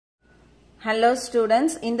Hello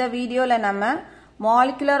students, in the video la nama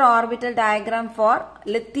molecular orbital diagram for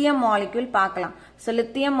lithium molecule paakalam. So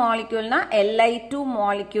lithium molecule na Li2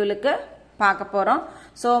 molecule ku paaka porom.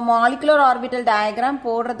 So molecular orbital diagram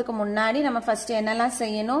போடுறதுக்கு முன்னாடி நம்ம first என்னெல்லாம்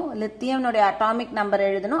செய்யணும், lithium நோட atomic number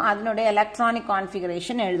எழுதணும், அதனோட electronic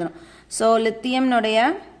configuration எழுதணும். So lithium நோட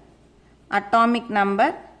atomic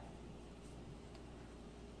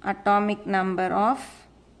number of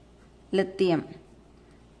lithium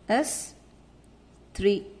is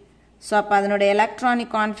 3. So அப்ப அதனோட electronic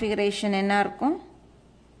configuration என்ன இருக்கும்?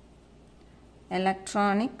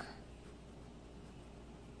 Electronic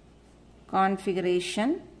configuration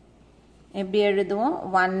எப்படி எழுதுவோம்?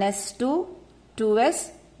 1s2 2s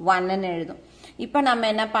 1 ன்னு எழுதுவோம். இப்போ நம்ம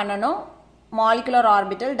என்ன பண்ணணும்? molecular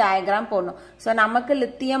orbital diagram போடணும். So நமக்கு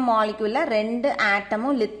lithium molecule ரெண்டு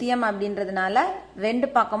ஆட்டமும் lithium அப்படின்றதுனால ரெண்டு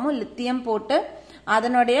பக்கமும் lithium போட்டு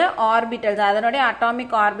அதனுடைய orbitals, அதனுடைய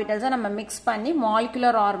atomic orbitals நம்ம mix பண்ணி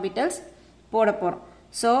molecular orbitals போட போறோம்.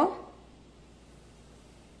 So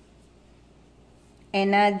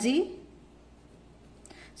energy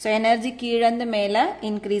கீழந்து மேல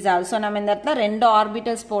increase ஆகும். So நம்ம இந்த இடத்துல ரெண்டு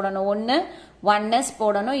orbitals போடணும். ஒன்னு 1s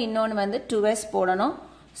போடணும், இன்னொன்னு வந்து 2s போடணும்.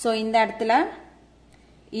 So இந்த இடத்துல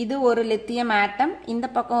இது ஒரு lithium atom, இந்த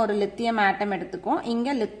பக்கம் ஒரு lithium atom எடுத்துக்கும்.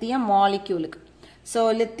 இங்க lithium molecule. So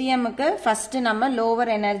lithium க்கு first நம்ம lower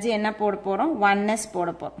energy என்ன போட போறோம்? 1s போட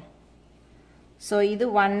போறோம். So இது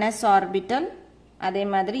 1s orbital. அதே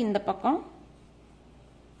மாதிரி இந்த பக்கம்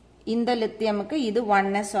இந்த lithium க்கு இது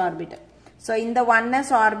 1s orbital. So இந்த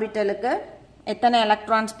 1s orbitalக்கு எத்தனை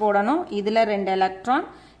electrons போடணும்? இதுல 2 electron,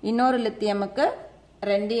 இன்னொரு lithium க்கு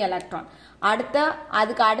 2 electron.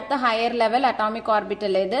 அதுக்கு அடுத்த higher level atomic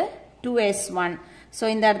orbital எது? 2s1. So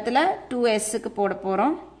இந்த இடத்துல 2s க்கு போட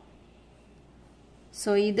போறோம்.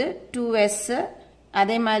 So இது 2s,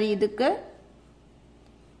 அதே மாதிரி இதுக்கு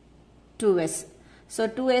 2s. So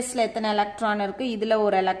 2s ல எத்தனை electron இருக்கு? இதுல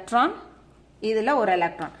ஒரு electron, இதுல ஒரு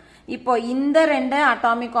electron. இப்போ இந்த ரெண்டு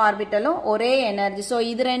atomic orbitalம் ஒரே energy. So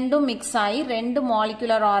இது ரெண்டும் mix ஆகி ரெண்டு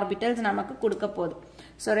molecular orbitals நமக்கு கொடுக்க போகுது.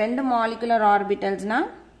 So ரெண்டு molecular orbitalsனா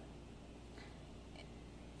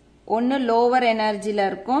ஒன்னு lower energy ல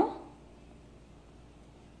இருக்கும்,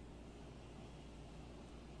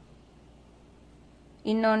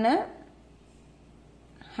 இன்னொன்னு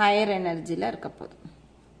higher energy ல இருக்க போகுது.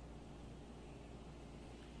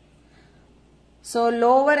 So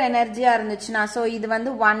lower energy இருந்துச்சுனா, so இது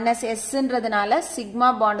வந்து 1s ன்றதுனால sigma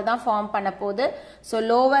bond தான் form பண்ண போகுது. So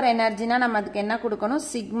lower energy னா நம்ம அதுக்கு என்ன கொடுக்கணும்?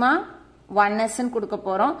 sigma 1s ன்னு கொடுக்க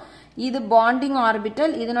போறோம். இது bonding orbital,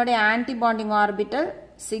 இதனோட anti bonding orbital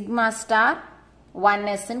sigma star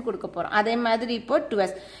 1s ன்னு கொடுக்க போறோம். அதே மாதிரி இப்போ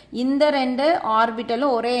 2s. இந்த ரெண்டு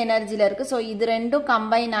ஆர்பிட்டலும் ஒரே எனர்ஜில இருக்கு. சோ இது ரெண்டும்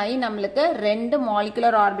கம்பைன் ஆகி நம்மளுக்கு ரெண்டு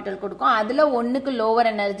மாலிகுலர் ஆர்பிட்டல் கொடுக்கும். அதுல ஒண்ணுக்கு லோவர்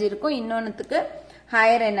எனர்ஜி இருக்கும், இன்னொன்னுக்கு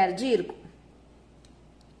ஹையர் எனர்ஜி இருக்கும்.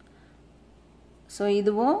 சோ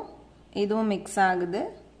இதுவும் மிக்ஸ் ஆகுது.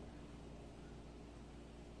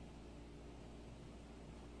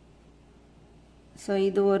 சோ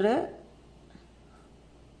இது ஒரு,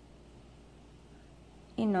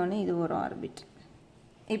 இன்னொன்னு இது ஒரு ஆர்பிட்.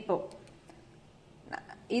 இப்போ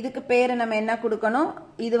இதுக்கு பேரு நம்ம என்ன கொடுக்கணும்?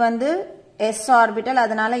 இது வந்து s ஆர்பிட்டல்,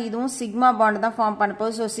 அதனால இதுவும் சிக்மா பாண்ட் தான் ஃபார்ம் பண்ண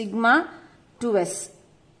போகுது. So sigma 2s.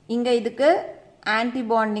 இங்க இதுக்கு ஆன்டி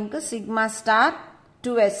பாண்டிங்க்கு சிக்மா ஸ்டார்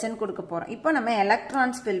 2s ன்னு கொடுக்க போறோம். இப்போ நம்ம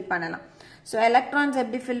எலக்ட்ரான்ஸ் ஃபில் பண்ணலாம். சோ எலக்ட்ரான்ஸ்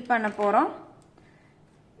எப்படி ஃபில் பண்ண போறோம்?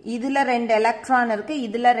 இதுல 2 எலக்ட்ரான் இருக்கு,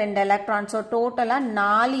 இதுல 2 எலக்ட்ரான். சோ டோட்டலா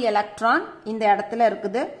 4 எலக்ட்ரான் இந்த இடத்துல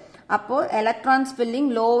இருக்குது. அப்போ எலக்ட்ரான்ஸ் ஃபில்லிங்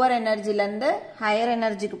லோவர் எனர்ஜில இருந்து ஹையர்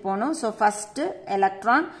எனர்ஜிக்கு போகணும். So first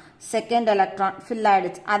electron, second electron fill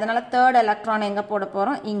ஆயிடுச்சு. அதனால தேர்ட் எலக்ட்ரான் எங்க போட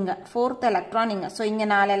போறோம்? இங்க. ஃபோர்த் எலக்ட்ரான் இங்க. சோ இங்க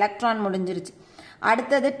 4 எலக்ட்ரான் முடிஞ்சிருச்சு.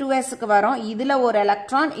 அடுத்தது 2sக்கு வரும். இதுல ஒரு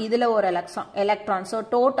எலக்ட்ரான், இதுல ஒரு எலக்ட்ரான். சோ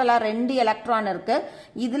டோட்டலா 2 எலக்ட்ரான் இருக்கு.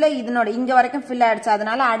 இதுல இதனோட இங்க வரைக்கும் ஃபில் ஆயிடுச்சு.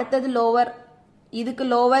 அதனால அடுத்தது லோவர், இதுக்கு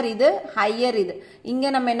லோவர், இது ஹையர். இது இங்க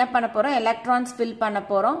நம்ம என்ன பண்ண போறோம்? எலக்ட்ரான்ஸ் ஃபில் பண்ண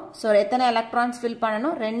போறோம். சோ எத்தனை எலக்ட்ரான்ஸ் ஃபில்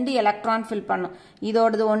பண்ணணும்? 2 எலக்ட்ரான் ஃபில் பண்ணணும்.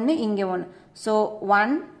 இதோடது ஒன்னு, இங்க ஒன்னு. சோ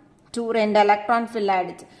 1 2 2 எலக்ட்ரான் ஃபில்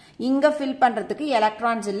ஆயிடுச்சு. இங்க ஃபில் பண்றதுக்கு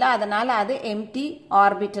எலக்ட்ரான்ஸ் இல்ல, அதனால அது எம்டி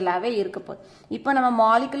ஆர்பிட்டலாவே இருக்க போகுது. இப்போ நம்ம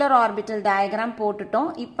மாலிகுலர் ஆர்பிட்டல் டயக்ராம்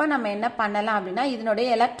போட்டுட்டோம். இப்போ நம்ம என்ன பண்ணலாம் அப்படின்னா இதனுடைய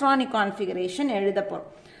எலக்ட்ரானிக் கான்ஃபிகரேஷன் எழுத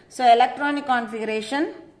போறோம். So electronic configuration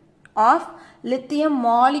of lithium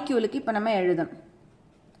molecule க்கு இப்ப நம்ம எழுதணும்.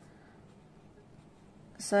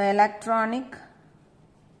 So electronic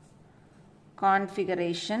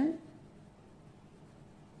configuration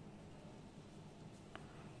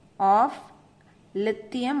of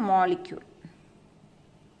lithium molecule.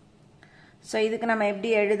 So இதுக்கு நம்ம எப்படி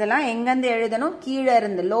எழுதலாம், எங்கேருந்து எழுதணும், கீழே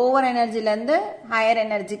இருந்து லோவர் எனர்ஜிலேருந்து ஹையர்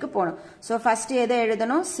எனர்ஜிக்கு போகணும். ஸோ ஃபர்ஸ்ட் எதை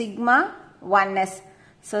எழுதணும், sigma 1s.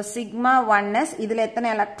 So sigma 1s இதில் எத்தனை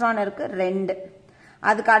எலக்ட்ரான் இருக்கு, 2.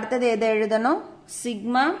 அதுக்கு அடுத்தது எதை எழுதணும்,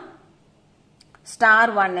 sigma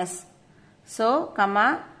star 1s. So comma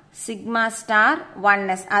sigma star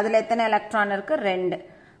 1s அதில் எத்தனை எலக்ட்ரான் இருக்கு, 2.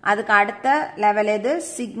 அதுக்கு அடுத்த லெவல் எது,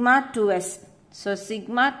 sigma 2s. So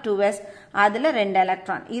sigma 2s அதில் 2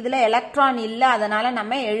 எலக்ட்ரான். இதில் எலக்ட்ரான் இல்லை, அதனால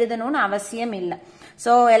நம்ம எழுதணும்னு அவசியம் இல்லை.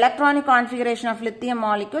 So electronic configuration of lithium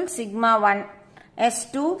molecule sigma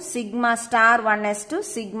 1s2 sigma star 1s2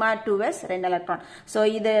 sigma 2s 2 electron. So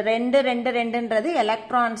இது 2 2 2ன்றது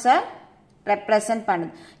எலக்ட்ரான்ஸை ரெப்ரசன்ட்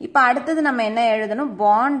பண்ணுது. இப்போ அடுத்தது நம்ம என்ன எழுதணும்,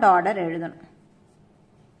 பாண்ட் ஆர்டர் எழுதணும்.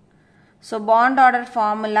 So bond order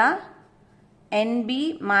formula NB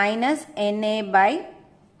minus NA by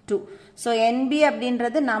 2. So NB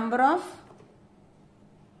அப்படின்றது number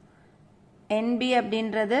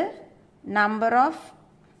of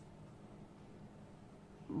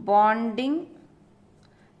bonding,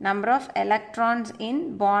 number of electrons in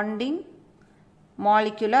bonding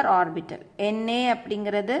molecular orbital. NA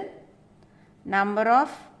அப்படிங்கிறது number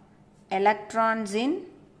of electrons in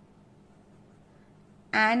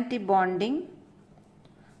anti-bonding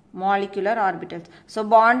molecular orbitals. So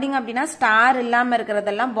bonding அப்படினா star இல்லாம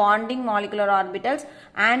இருக்கிறதெல்லாம் bonding molecular orbitals.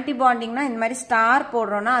 anti bondingனா இந்த மாதிரி star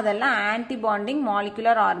போடுறோம்னா அதெல்லாம் anti bonding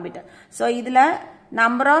molecular orbital. So இதுல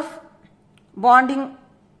number of bonding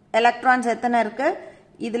electrons எத்தனை இருக்கு,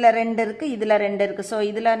 இதுல 2 இருக்கு, இதுல 2 இருக்கு. So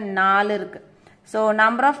இதுல 4 இருக்கு. So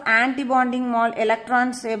number of anti bonding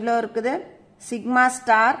electrons எவ்வளவு இருக்குது, sigma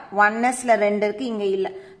star 1sல 2 இருக்கு, இங்க இல்ல.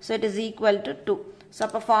 So it is equal to 2. So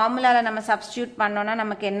அப்ப ஃபார்முலால நம்ம சப்ஸ்டிட்யூட் பண்ணோம்னா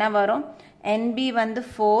நமக்கு என்ன வரும், NB வந்து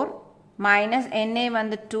 4 minus NA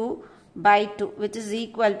வந்து 2 by 2 which is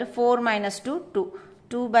equal to 4 minus 2 2.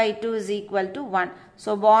 2 by 2 is equal to 1.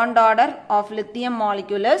 So bond order of lithium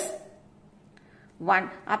molecule is 1.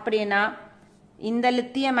 அப்படினா இந்த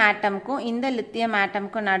லித்தியம் ஆட்டம்க்கும் இந்த லித்தியம்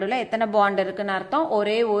ஆட்டம்க்கும் நடுவுல எத்தனை பாண்ட் இருக்குன்னு அர்த்தம்,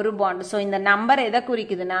 ஒரே ஒரு பாண்ட். ஸோ இந்த நம்பர் எதை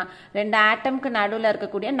குறிக்குதுன்னா 2 ஆட்டம்க்கு நடுவுல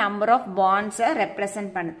இருக்கக்கூடிய நம்பர் ஆஃப் பாண்ட்ஸை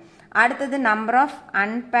ரெப்ரசன்ட் பண்ணுது. அடுத்தது number of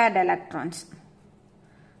அன்பேர்ட் electrons.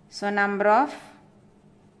 So number of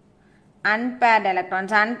அன்பேர்ட்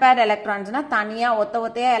electrons. அன்பேர்ட் எலக்ட்ரான்ஸ்னா தனியாக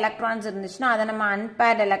ஒத்தையா எலக்ட்ரான்ஸ் இருந்துச்சுன்னா அதை நம்ம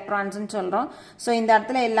அன்பேர்ட் எலக்ட்ரான்ஸ்னு சொல்கிறோம். ஸோ இந்த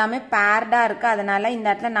இடத்துல எல்லாமே பேர்டாக இருக்கு, அதனால இந்த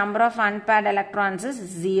இடத்துல நம்பர் ஆஃப் அன்பேர்ட் எலக்ட்ரான்ஸ் இஸ்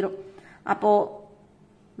 0. அப்போது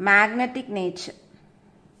மேக்னெட்டிக் நேச்சர்,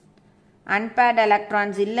 அன்பேர்ட்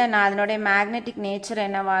எலக்ட்ரான்ஸ் இல்லைன்னா அதனுடைய மேக்னெட்டிக் நேச்சர்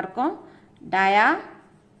என்னவா இருக்கும், டயா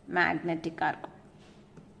மேக்னெட்டிக்காக இருக்கும்.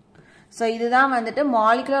 ஸோ இதுதான் வந்துட்டு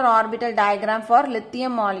molecular orbital diagram for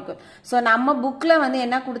lithium molecule. So நம்ம புக்கில் வந்து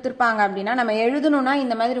என்ன கொடுத்துருப்பாங்க அப்படின்னா, நம்ம எழுதணும்னா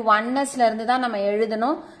இந்த மாதிரி 1sல இருந்து தான் நம்ம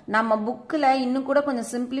எழுதணும். நம்ம புக்கில் இன்னும் கூட கொஞ்சம்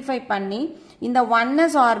சிம்பிளிஃபை பண்ணி இந்த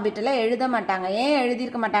 1s ஆர்பிட்டலை எழுத மாட்டாங்க. ஏன்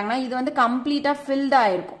எழுதியிருக்க மாட்டாங்கன்னா, இது வந்து கம்ப்ளீட்டாக ஃபில்ட்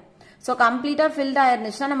ஆயிருக்கும். ஸோ கம்ப்ளீட்டாக ஃபில்ட்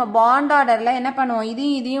ஆயிருந்துச்சுன்னா நம்ம பாண்ட் ஆர்டரில் என்ன பண்ணுவோம்,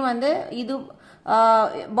 இதையும் வந்து இது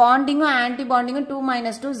பாண்டிங்கும் ஆன்டி பாண்டிங்கும் 2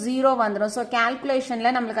 minus 2 0 வந்துடும். ஸோ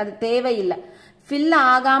கேல்குலேஷனில் நம்மளுக்கு அது தேவையில்லை. ஃபில்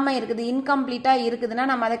ஆகாம இருக்குது, இன்கம்ப்ளீட்டா இருக்குதுன்னா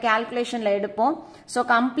நம்ம அதை கேல்குலேஷன்ல எடுப்போம். ஸோ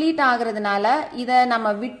கம்ப்ளீட் ஆகுறதுனால இதை நம்ம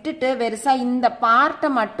விட்டுட்டு வெறுசா இந்த பார்ட்டை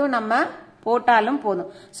மட்டும் நம்ம போட்டாலும் போதும்.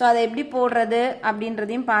 ஸோ அதை எப்படி போடுறது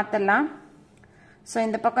அப்படின்றதையும் பார்த்துடலாம். ஸோ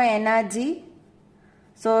இந்த பக்கம் எனர்ஜி.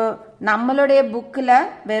 ஸோ நம்மளுடைய புக்கில்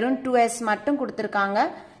வெறும் 2s மட்டும் கொடுத்துருக்காங்க.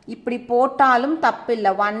 இப்படி போட்டாலும் தப்பு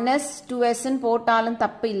இல்லை, 1s 2sன்னு போட்டாலும்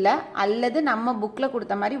தப்பு இல்லை. அல்லது நம்ம புக்கில்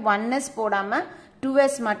கொடுத்த மாதிரி 1s போடாமல்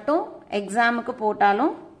 2s மட்டும் எக்ஸாமுக்கு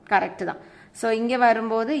போட்டாலும் கரெக்ட் தான். ஸோ இங்கே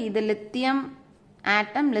வரும்போது இது லித்தியம்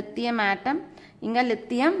ஆட்டம், இங்கே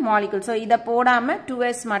லித்தியம் மாலிகுல். ஸோ இதை போடாமல்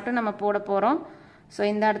 2s மட்டும் நம்ம போட போகிறோம். ஸோ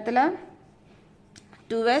இந்த இடத்துல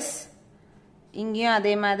 2s, இங்கேயும்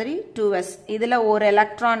அதே மாதிரி 2s. இதில் ஒரு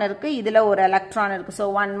எலக்ட்ரான் இருக்கு, இதில் ஒரு எலக்ட்ரான் இருக்கு. So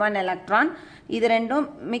 1 electron. இது ரெண்டும்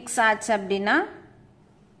மிக்ஸ் ஆச்சு அப்படின்னா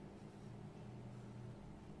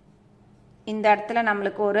இந்த இடத்துல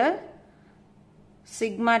நம்மளுக்கு ஒரு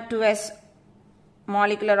சிக்மா 2s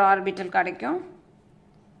மாலிகுலர் ஆர்பிட்டல் கிடைக்கும்.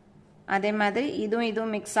 அதே மாதிரி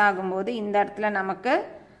இதுவும் மிக்ஸ் ஆகும்போது இந்த இடத்துல நமக்கு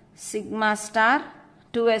சிக்மா ஸ்டார்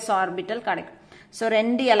 2s ஆர்பிட்டல் கிடைக்கும். ஸோ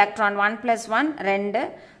 2 எலக்ட்ரான், 1 + 1 2,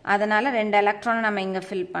 அதனால 2 எலக்ட்ரான் நம்ம இங்கே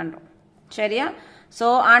ஃபில் பண்ணுறோம். சரியா? ஸோ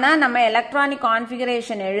ஆனால் நம்ம எலக்ட்ரானிக்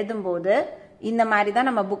கான்ஃபிகரேஷன் எழுதும்போது இந்த மாதிரி தான்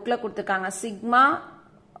நம்ம புக்கில் கொடுத்துருக்காங்க. சிக்மா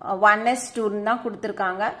 1s2 தான்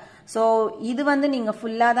கொடுத்துருக்காங்க. ஸோ இது வந்து நீங்கள்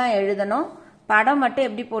ஃபுல்லாக தான் எழுதணும். படம் மட்டும்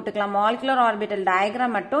எப்படி போட்டுக்கலாம், மாலிகுலர் ஆர்பிட்டல்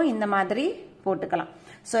டயக்ராம் மட்டும் இந்த மாதிரி போட்டுக்கலாம்.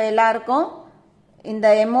 ஸோ எல்லாருக்கும் இந்த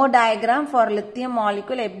MO diagram for lithium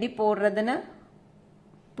molecule எப்படி போடுறதுன்னு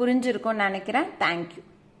புரிஞ்சிருக்கும்னு நினைக்கிறேன். தேங்க்யூ.